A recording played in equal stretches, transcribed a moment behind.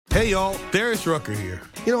Hey y'all, Darius Rucker here.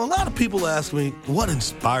 You know, a lot of people ask me, what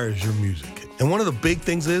inspires your music? And one of the big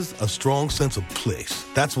things is a strong sense of place.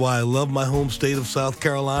 That's why I love my home state of South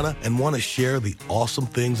Carolina and want to share the awesome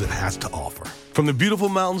things it has to offer. From the beautiful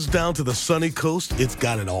mountains down to the sunny coast, it's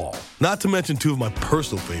got it all. Not to mention two of my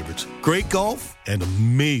personal favorites, great golf and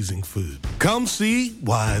amazing food. Come see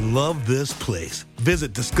why I love this place.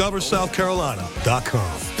 Visit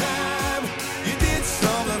discoversouthcarolina.com.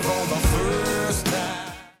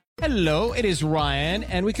 Hello, it is Ryan,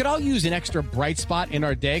 and we could all use an extra bright spot in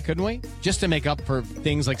our day, couldn't we? Just to make up for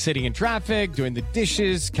things like sitting in traffic, doing the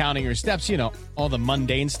dishes, counting your steps, you know, all the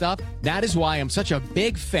mundane stuff. That is why I'm such a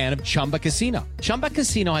big fan of Chumba Casino. Chumba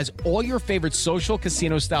Casino has all your favorite social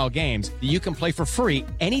casino-style games that you can play for free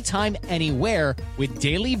anytime, anywhere with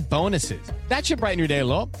daily bonuses. That should brighten your day a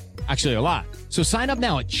little. Actually, a lot. So sign up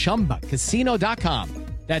now at ChumbaCasino.com.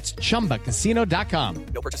 That's ChumbaCasino.com.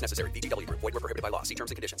 No purchase necessary. VGW Group. Void where prohibited by law. See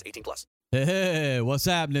terms and conditions. 18 plus. Hey, what's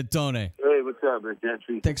happening, Tony? Hey, what's happening,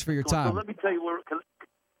 Gentry? Thanks for your time. So let me tell you where. Can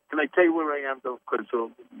I tell you where I am, though?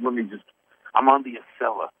 So let me just. I'm on the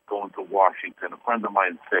Acela going to Washington. A friend of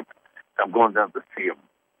mine's sick. I'm going down to see him.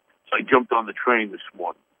 So I jumped on the train this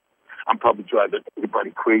morning. I'm probably driving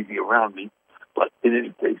everybody crazy around me, but in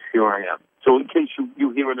any case, here I am. So in case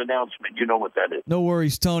you hear an announcement, you know what that is. No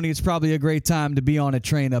worries, Tony. It's probably a great time to be on a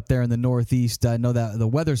train up there in the Northeast. I know that the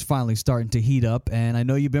weather's finally starting to heat up, and I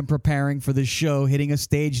know you've been preparing for this show, hitting a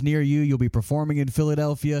stage near you. You'll be performing in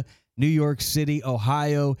Philadelphia, New York City,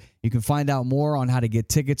 Ohio. You can find out more on how to get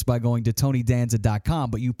tickets by going to TonyDanza.com,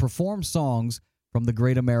 but you perform songs from the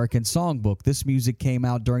Great American Songbook. This music came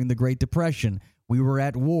out during the Great Depression. We were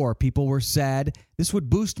at war. People were sad. This would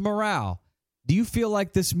boost morale. Do you feel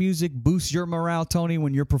like this music boosts your morale, Tony,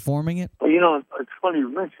 when you're performing it? Well, you know, it's funny you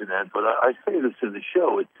mention that, but I say this in the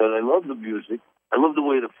show. It's that I love the music. I love the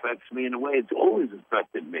way it affects me and the way it's always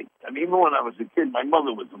affected me. I mean, even when I was a kid, my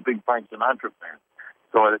mother was a big Frank Sinatra fan.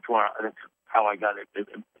 So that's how I got it,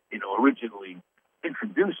 originally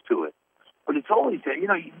introduced to it. But it's always, you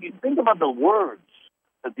think about the words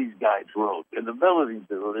that these guys wrote and the melodies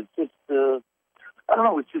they wrote. It's just, I don't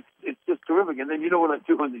know, it's just terrific. And then you know what I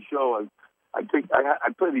do on the show? I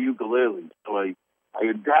play the ukulele, so I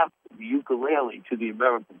adapt the ukulele to the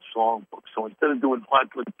American Songbook. So instead of doing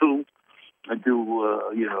 5'2", I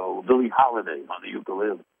do Billie Holiday on the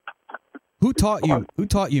ukulele. Who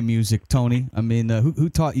taught you music, Tony? I mean, who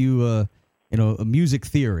taught you a music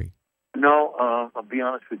theory? No, I'll be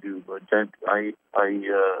honest with you, but I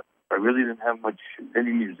really didn't have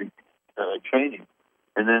any music training.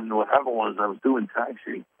 And then what happened was I was doing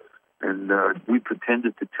taxi. And we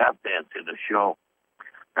pretended to tap dance in a show.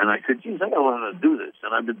 And I said, geez, I got to learn how to do this.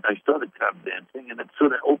 And I started tap dancing, and it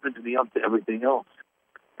sort of opened me up to everything else.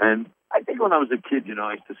 And I think when I was a kid,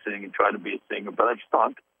 I used to sing and try to be a singer, but I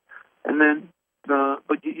stunk. And then,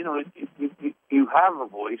 you have a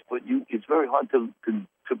voice, but it's very hard to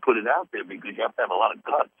put it out there because you have to have a lot of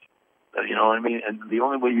guts. You know what I mean? And the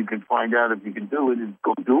only way you can find out if you can do it is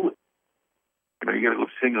go do it. You got to go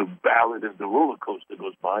sing a ballad as the roller coaster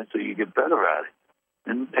goes by, so you get better at it.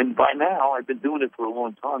 And by now, I've been doing it for a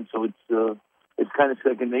long time, so it's kind of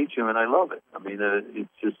second nature, and I love it. I mean, it's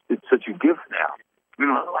such a gift now.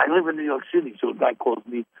 I live in New York City, so a guy calls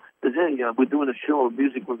me, says, "Hey, we're doing a show, a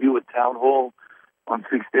music review at Town Hall on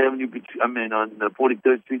 6th Avenue. On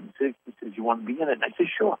 43rd Street and 6th. He says, you want to be in it?" And I said,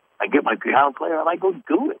 sure. I get my piano player, and I go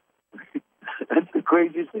do it. That's the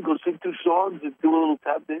craziest thing. Go sing 2 songs and do a little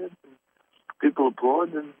tap dance. People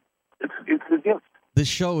applaud, and it's a gift. This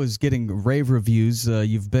show is getting rave reviews.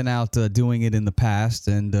 You've been out doing it in the past,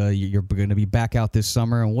 and you're going to be back out this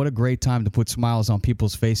summer. And what a great time to put smiles on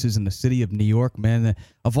people's faces in the city of New York, man.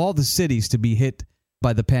 Of all the cities to be hit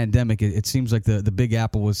by the pandemic, it seems like the Big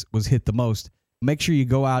Apple was hit the most. Make sure you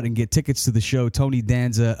go out and get tickets to the show, Tony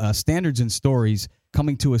Danza, Standards and Stories,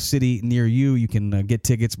 coming to a city near you. You can get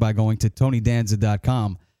tickets by going to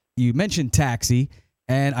TonyDanza.com. You mentioned Taxi.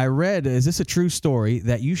 And I read, is this a true story,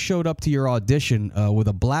 that you showed up to your audition with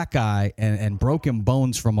a black eye and broken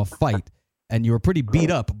bones from a fight, and you were pretty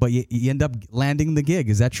beat up, but you end up landing the gig.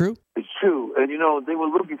 Is that true? It's true. And, they were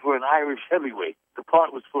looking for an Irish heavyweight. The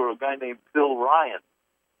part was for a guy named Phil Ryan.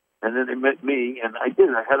 And then they met me, and I did.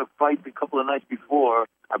 I had a fight a couple of nights before.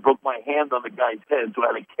 I broke my hand on the guy's head, so I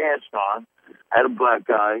had a cast on. I had a black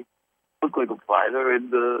eye, looked like a fighter,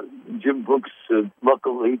 and Jim Brooks,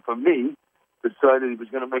 luckily for me, decided he was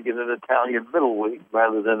going to make it an Italian middleweight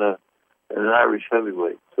rather than an Irish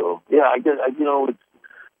heavyweight. So, yeah,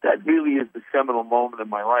 that really is the seminal moment in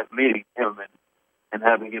my life, meeting him and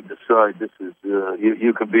having him decide this is,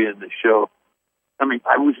 you can be in the show. I mean,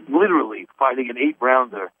 I was literally fighting an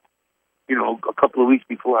 8-rounder, a couple of weeks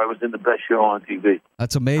before I was in the best show on TV.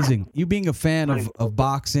 That's amazing. You being a fan of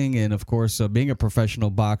boxing and, of course, being a professional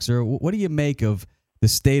boxer, what do you make of the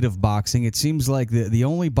state of boxing? It seems like the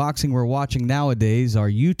only boxing we're watching nowadays are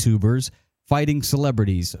YouTubers fighting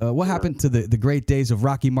celebrities. What happened to the great days of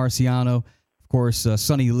Rocky Marciano, of course,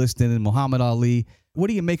 Sonny Liston and Muhammad Ali? What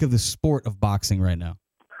do you make of the sport of boxing right now?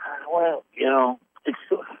 Well, it's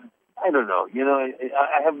I don't know.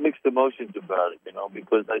 I have mixed emotions about it,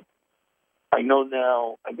 because I know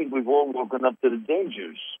now, I think we've all woken up to the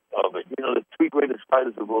dangers of it. The three greatest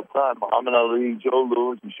fighters of all time, Muhammad Ali, Joe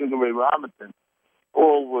Louis, and Sugar Ray Robinson,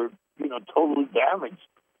 all were, totally damaged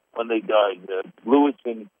when they died. Louis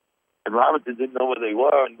and Robinson didn't know where they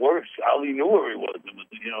were, and worse, Ali knew where he was.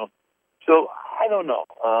 So I don't know.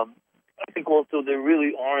 I think also there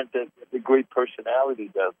really aren't the great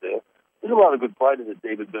personalities out there. There's a lot of good fighters at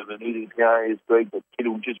David Benavidez. Guy is great. The kid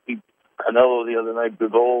who just beat Canelo the other night,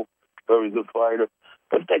 Bivol, very good fighter.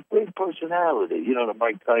 But that great personality, the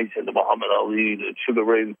Mike Tyson, the Muhammad Ali, the Sugar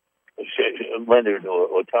Ray Leonard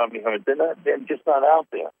or Tommy Hearns, they're just not out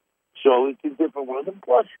there. So it's a different world. And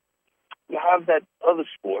plus, you have that other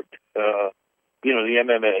sport, the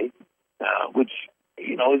MMA, which,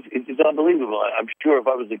 is unbelievable. I'm sure if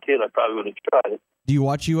I was a kid, I probably would have tried it. Do you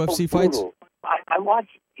watch UFC fights? I watch,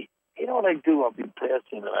 what I do? I'll be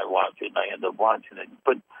passing and I watch it and I end up watching it.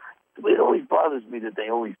 But it always bothers me that they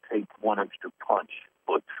always take one extra punch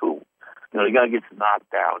or two. The guy gets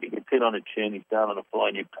knocked out. He gets hit on the chin. He's down on the floor,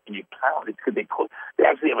 and you pound. They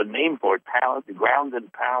actually have a name for it, pound, the ground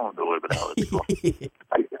and pound, or whatever the hell it's called.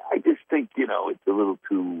 I just think, it's a little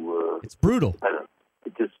too... it's brutal.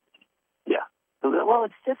 It just, yeah. Well,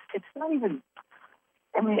 it's not even...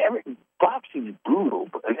 boxing is brutal,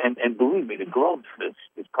 and believe me, the glove fist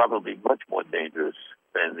is probably much more dangerous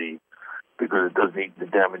than because it does the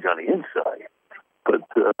damage on the inside. But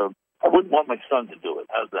I wouldn't want my son to do it.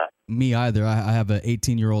 How's that? Me either. I have an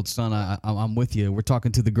 18-year-old son. I'm with you. We're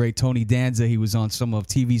talking to the great Tony Danza. He was on some of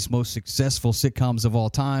TV's most successful sitcoms of all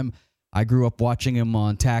time. I grew up watching him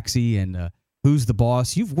on Taxi and Who's the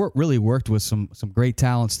Boss. You've really worked with some great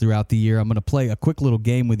talents throughout the year. I'm going to play a quick little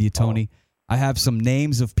game with you, Tony. I have some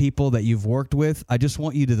names of people that you've worked with. I just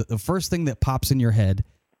want you to, the first thing that pops in your head,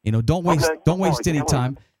 don't waste any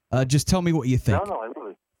time. Just tell me what you think. No, I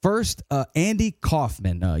really. First, Andy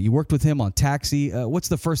Kaufman. You worked with him on Taxi. What's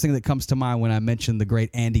the first thing that comes to mind when I mention the great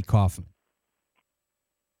Andy Kaufman?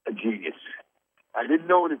 A genius. I didn't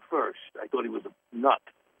know it at first. I thought he was a nut.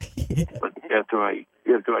 But after I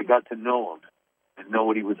got to know him and know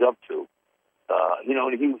what he was up to,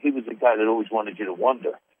 he was a guy that always wanted you to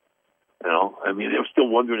wonder. They were still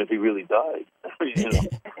wondering if he really died.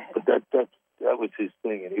 But that was his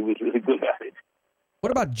thing, and he was really good at it.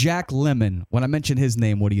 What about Jack Lemmon? When I mention his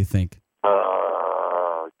name, what do you think?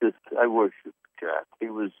 I worship Jack. He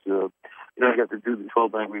was, I got to do the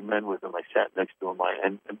 12 Angry Men with him. I sat next to him,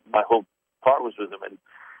 and my whole part was with him. And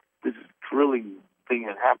this thrilling thing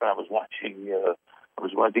that happened. I was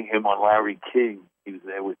watching him on Larry King. He was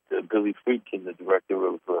there with Billy Friedkin, the director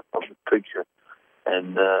of the picture,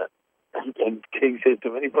 and King says to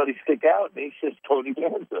him, "Anybody stick out?" And he says, "Tony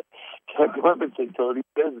Danza." Jack Lemmon said Tony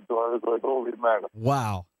Danza, so I was like, "Holy mackerel!"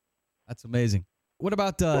 Wow, that's amazing. What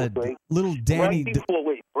about little Danny?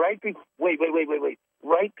 Wait.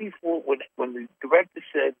 Right before when the director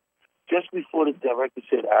said, just before the director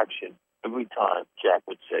said action, every time Jack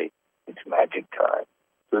would say, "It's magic time."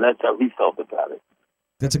 So that's how he felt about it.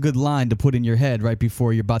 That's a good line to put in your head right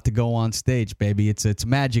before you're about to go on stage, baby. It's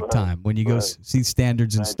magic time when you go see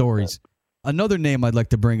Standards and Stories. Another name I'd like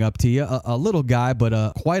to bring up to you, a little guy,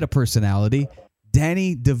 but quite a personality,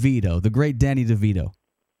 Danny DeVito, the great Danny DeVito.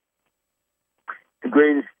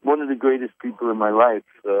 One of the greatest people in my life.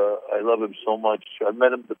 I love him so much. I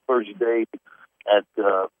met him the first day at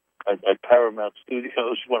Paramount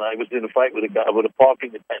Studios when I was in a fight with a guy with a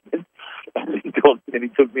parking attendant, and he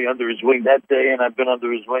took me under his wing that day, and I've been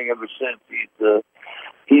under his wing ever since.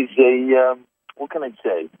 He's a what can I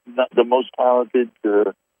say? Not the most talented,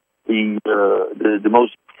 the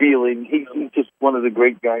most feeling. He's just one of the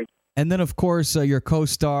great guys. And then, of course, your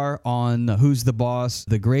co-star on Who's the Boss,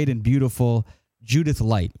 the great and beautiful Judith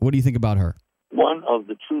Light. What do you think about her? One of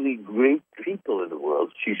the truly great people in the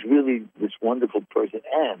world. She's really this wonderful person,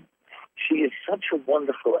 and she is such a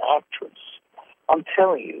wonderful actress. I'm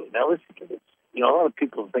telling you. Now listen to this. A lot of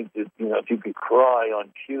people think that, if you can cry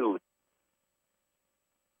on cue,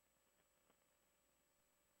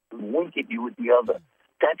 wink at you with the other.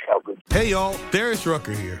 That's how good. Hey, y'all. Darius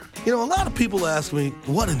Rucker here. A lot of people ask me,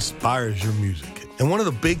 what inspires your music? And one of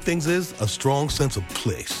the big things is a strong sense of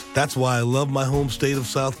place. That's why I love my home state of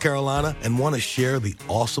South Carolina and want to share the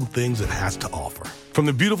awesome things it has to offer. From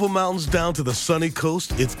the beautiful mountains down to the sunny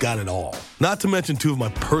coast, it's got it all. Not to mention two of my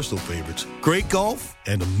personal favorites, great golf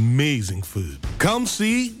and amazing food. Come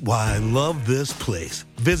see why I love this place.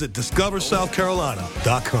 Visit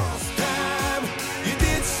discoversouthcarolina.com.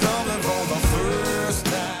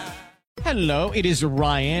 Hello, it is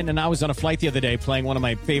Ryan, and I was on a flight the other day playing one of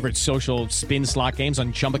my favorite social spin slot games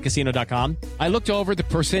on ChumbaCasino.com. I looked over at the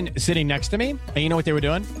person sitting next to me, and you know what they were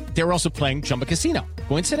doing? They were also playing Chumba Casino.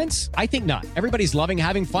 Coincidence? I think not. Everybody's loving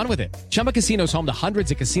having fun with it. Chumba Casino is home to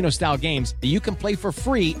hundreds of casino-style games that you can play for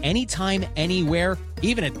free anytime, anywhere,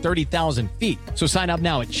 even at 30,000 feet. So sign up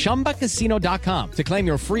now at ChumbaCasino.com to claim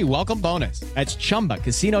your free welcome bonus. That's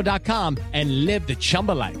ChumbaCasino.com and live the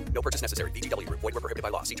Chumba life. No purchase necessary. VGW. Void were prohibited by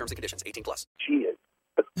law. See terms and conditions. 18+. She is.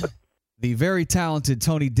 The very talented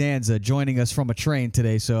Tony Danza joining us from a train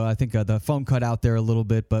today, so I think the phone cut out there a little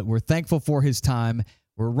bit, but we're thankful for his time.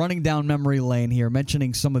 We're running down memory lane here,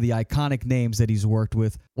 mentioning some of the iconic names that he's worked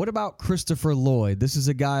with. What about Christopher Lloyd? This is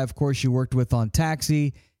a guy, of course, you worked with on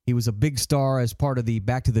Taxi. He was a big star as part of the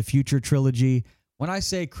Back to the Future trilogy. When I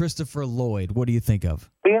say Christopher Lloyd, what do you think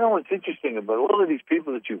of? You know what's interesting about all of these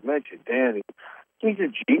people that you've mentioned, Danny? These are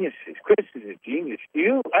geniuses. Chris is a genius.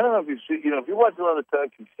 I don't know if you see, if you watch a lot of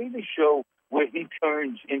Taxi, see the show where he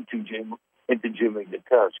turns into Jimmy the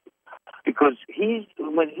Tusk, because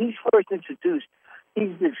when he's first introduced,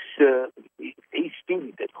 he's this a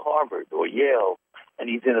student at Harvard or Yale, and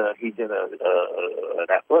he's in an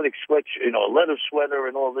athletic sweat, a leather sweater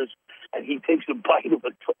and all this, and he takes a bite of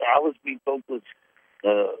a Alice B. Toklas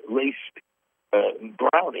laced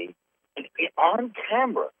brownie, and on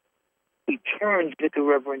camera he turns into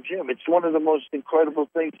Reverend Jim. It's one of the most incredible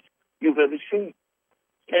things you've ever seen.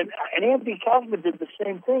 And Anthony Kaufman did the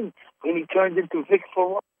same thing when he turned into Vic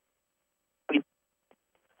Ferrari,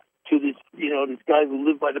 to this guy who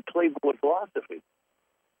lived by the Playboy philosophy.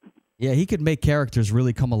 Yeah, he could make characters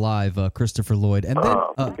really come alive, Christopher Lloyd. And then,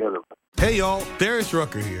 Hey, y'all, Darius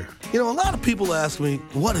Rucker here. A lot of people ask me,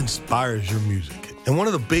 what inspires your music? And one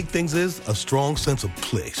of the big things is a strong sense of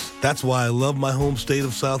place. That's why I love my home state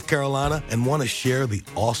of South Carolina and want to share the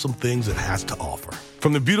awesome things it has to offer.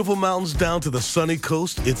 From the beautiful mountains down to the sunny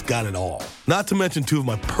coast, it's got it all. Not to mention two of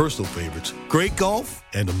my personal favorites, great golf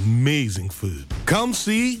and amazing food. Come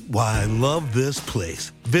see why I love this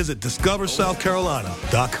place. Visit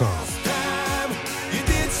discoversouthcarolina.com.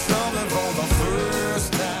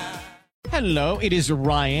 Hello, it is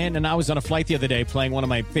Ryan, and I was on a flight the other day playing one of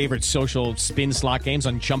my favorite social spin slot games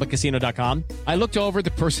on ChumbaCasino.com. I looked over at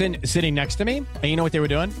the person sitting next to me, and you know what they were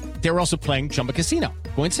doing? They were also playing Chumba Casino.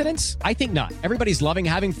 Coincidence? I think not. Everybody's loving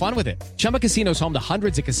having fun with it. Chumba Casino is home to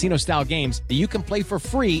hundreds of casino-style games that you can play for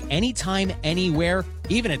free anytime, anywhere,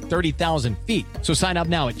 even at 30,000 feet. So sign up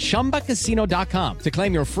now at ChumbaCasino.com to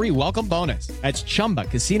claim your free welcome bonus. That's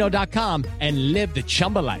ChumbaCasino.com and live the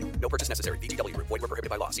Chumba life. No purchase necessary. VGW. Void were prohibited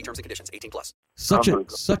by law. See terms and conditions. 18+.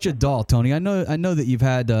 Such a doll, Tony. I know that you've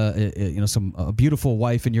had some beautiful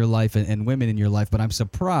wife in your life and women in your life, but I'm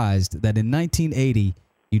surprised that in 1980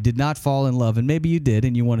 you did not fall in love, and maybe you did,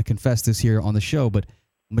 and you want to confess this here on the show, but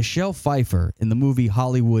Michelle Pfeiffer in the movie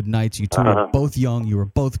Hollywood Nights, you two were both young, you were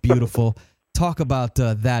both beautiful. Talk about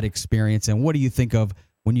that experience, and what do you think of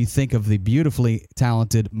when you think of the beautifully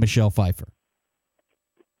talented Michelle Pfeiffer?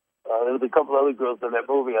 There was a couple other girls in that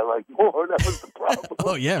movie I liked more. That was the problem.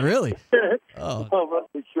 Oh, yeah, really? Oh, but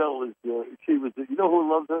Michelle was, she was, you know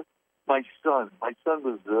who loved her? My son. My son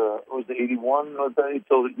was 81 or something,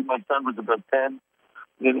 so my son was about 10,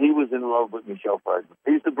 and he was in love with Michelle Pfeiffer.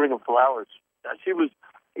 He used to bring her flowers. She was,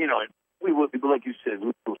 we would, like you said,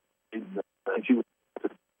 she was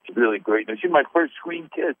really great. And she's my first screen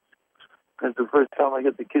kiss. That's the first time I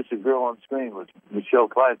got to kiss a girl on screen was Michelle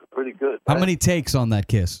Pfeiffer. Pretty good. How many takes on that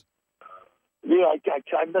kiss? Yeah, I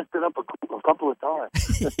messed it up a couple of times.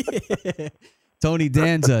 Tony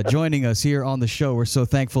Danza joining us here on the show. We're so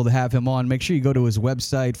thankful to have him on. Make sure you go to his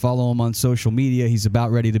website, follow him on social media. He's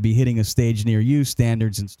about ready to be hitting a stage near you,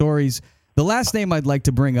 Standards and Stories. The last name I'd like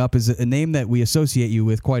to bring up is a name that we associate you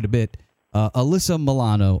with quite a bit, Alyssa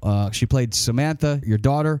Milano. She played Samantha, your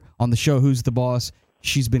daughter, on the show Who's the Boss.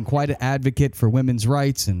 She's been quite an advocate for women's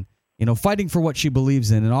rights and fighting for what she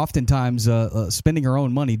believes in, and oftentimes spending her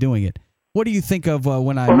own money doing it. What do you think of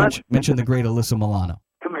when I mentioned the great Alyssa Milano?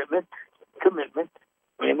 Commitment.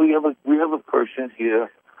 I mean, we have a person here.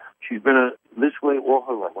 She's been this way all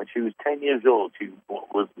her life. When she was 10 years old, she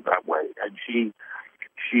was that way, and she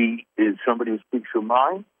is somebody who speaks her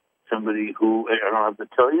mind. Somebody who, I don't have to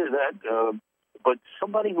tell you that, but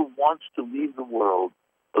somebody who wants to leave the world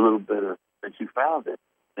a little better that she found it.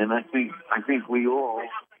 And I think we all,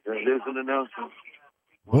 there's an announcement.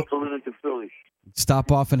 We're pulling into Philly.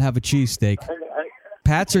 Stop off and have a cheesesteak.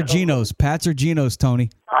 Pat's or Geno's? Pat's or Geno's, Tony?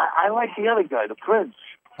 I like the other guy, the Prince.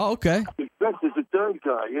 Oh, okay. The Prince is the third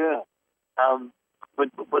guy, yeah.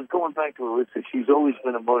 But going back to Alyssa, she's always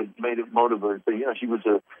been a motivator. So, she was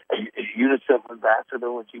a UNICEF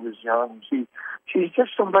ambassador when she was young. She's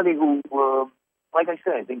just somebody who, like I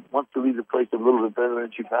said, I think wants to leave the place a little bit better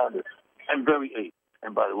than she found it. And very ace.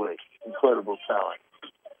 And by the way, incredible talent.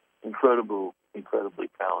 Incredibly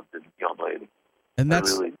talented young lady. And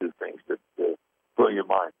that's really do things that blow your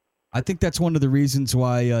mind. I think that's one of the reasons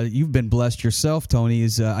why you've been blessed yourself, Tony,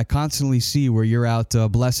 is I constantly see where you're out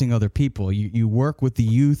blessing other people. You work with the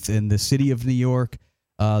youth in the city of New York,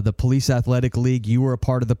 the Police Athletic League. You were a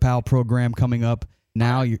part of the PAL program coming up.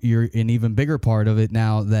 Now you're an even bigger part of it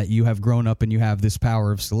now that you have grown up and you have this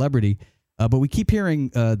power of celebrity. But we keep hearing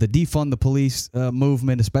the defund the police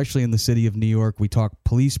movement, especially in the city of New York. We talk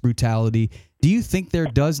police brutality. Do you think there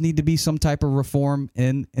does need to be some type of reform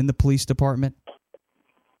in the police department?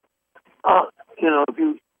 If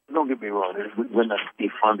you don't get me wrong, we're not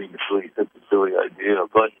defunding the police. That's a silly idea.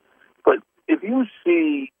 But if you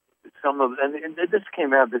see some of, and this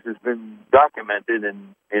came out, this has been documented,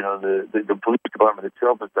 and the police department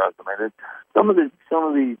itself has documented some of the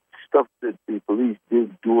stuff that the police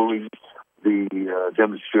did during the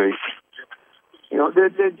demonstration.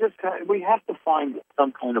 They're just we have to find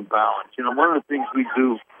some kind of balance. One of the things we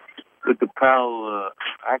do with the PAL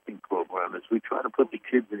acting program is we try to put the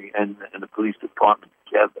kids and the police department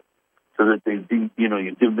together so that you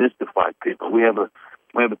demystify people. We have a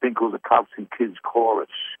thing called the Cops and Kids Chorus,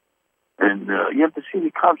 and you have to see the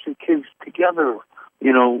cops and kids together,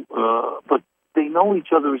 but they know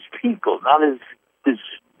each other as people, not as this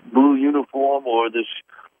blue uniform or this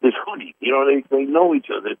hoodie. They know each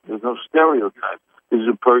other. There's no stereotype. There's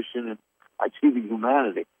a person, and I see the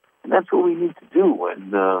humanity, and that's what we need to do.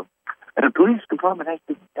 And the police department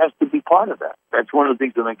has to be part of that. That's one of the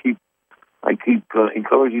things that I keep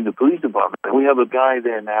encouraging the police department. And we have a guy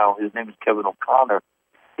there now. His name is Kevin O'Connor.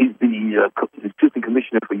 He's the assistant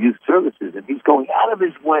commissioner for youth services, and he's going out of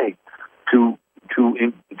his way to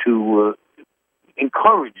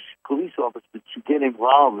encourage police officers to get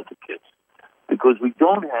involved with the kids, because we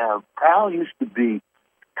don't have. PAL used to be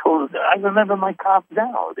told. I remember my cop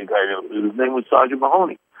now. I think his name was Sergeant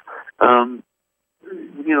Mahoney.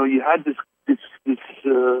 You had this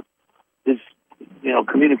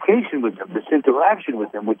communication with them, this interaction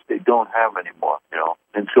with them, which they don't have anymore.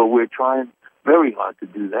 And so we're trying very hard to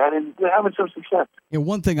do that, and we're having some success.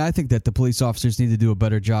 One thing I think that the police officers need to do a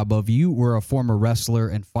better job of. You were a former wrestler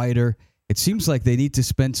and fighter. It seems like they need to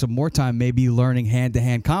spend some more time maybe learning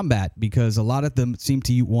hand-to-hand combat, because a lot of them seem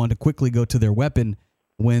to want to quickly go to their weapon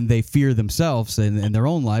when they fear themselves and their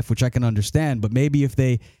own life, which I can understand. But maybe if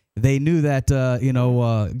they knew that,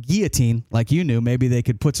 guillotine, like you knew, maybe they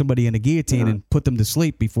could put somebody in a guillotine and put them to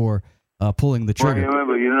sleep before pulling the trigger. Well,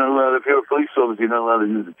 remember, you're not allowed, if you're a police officer, you're not allowed to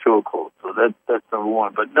use a chokehold. So that's number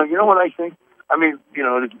one. But no, you know what I think? I mean,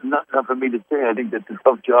 it's not for me to say. I think that's a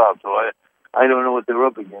tough job. So I don't know what they're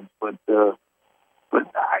up against. But look,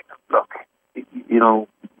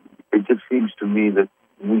 it just seems to me that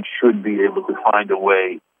we should be able to find a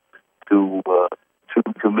way to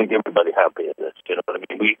make everybody happy in this. You know what I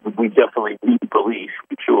mean? We definitely need police,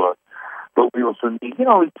 for sure. But we also need,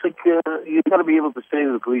 it's like you got to be able to say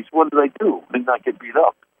to the police, what did I do? And not get beat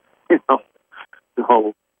up.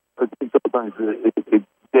 So I think sometimes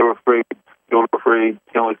they're afraid, you're afraid.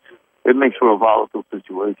 It makes for a volatile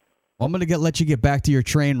situation. Well, I'm going to let you get back to your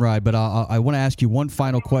train ride, but I want to ask you one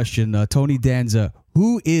final question. Tony Danza,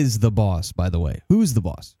 who is the boss, by the way? Who's the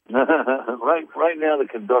boss? Right now, the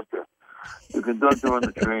conductor. The conductor on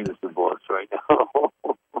the train is the boss right now.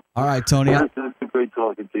 All right, Tony. It's great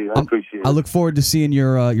talking to you. I appreciate it. I look forward to seeing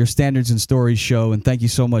your Standards and Stories show, and thank you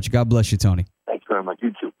so much. God bless you, Tony. Thanks very much.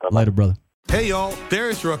 You too. Bye-bye. Later, brother. Hey, y'all.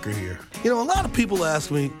 Darius Rucker here. A lot of people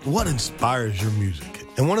ask me, what inspires your music?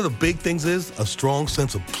 And one of the big things is a strong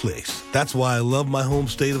sense of place. That's why I love my home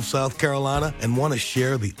state of South Carolina and want to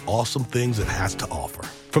share the awesome things it has to offer.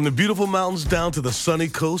 From the beautiful mountains down to the sunny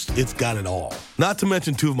coast, it's got it all. Not to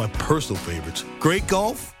mention two of my personal favorites, great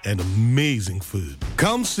golf and amazing food.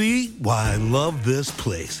 Come see why I love this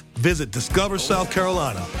place. Visit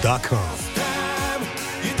discoversouthcarolina.com.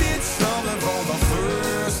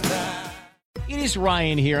 It is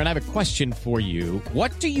Ryan here, and I have a question for you.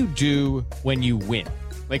 What do you do when you win?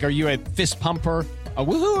 Like, are you a fist pumper? A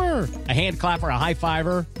woohooer, a hand clapper, a high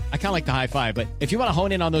fiver. I kind of like the high five, but if you want to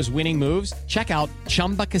hone in on those winning moves, check out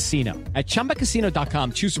Chumba Casino. At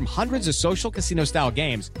ChumbaCasino.com, choose from hundreds of social casino style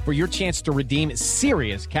games for your chance to redeem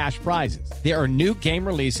serious cash prizes. There are new game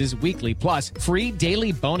releases weekly, plus free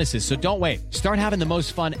daily bonuses. So don't wait. Start having the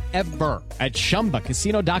most fun ever at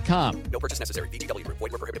ChumbaCasino.com. No purchase necessary. VGW Group.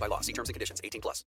 Void were prohibited by law. See terms and conditions. 18 plus.